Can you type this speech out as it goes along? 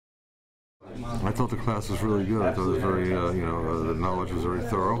I thought the class was really good. I thought it was very, the knowledge was very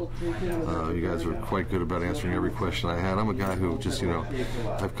thorough. You guys were quite good about answering every question I had. I'm a guy who just,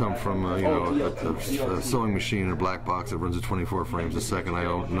 I've come from, a sewing machine in a black box that runs at 24 frames a second. I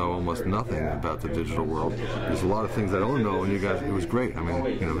don't know almost nothing about the digital world. There's a lot of things I don't know, and you guys, it was great. I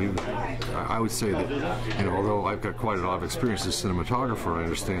mean, I would say that, although I've got quite a lot of experience as a cinematographer, I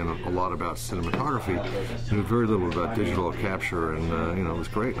understand a lot about cinematography. I knew very little about digital capture, and it was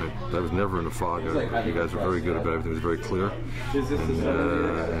great. I was never in a fog. You guys were very good about everything. It was very clear,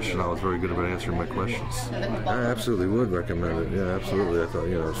 and Chanel was very good about answering my questions. I absolutely would recommend it. Yeah, absolutely. I thought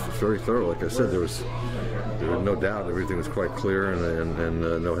it was very thorough. Like I said, there was no doubt everything was quite clear, and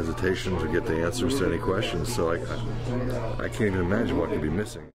no hesitation to get the answers to any questions. So I can't even imagine what could be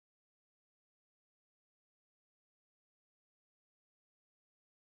missing.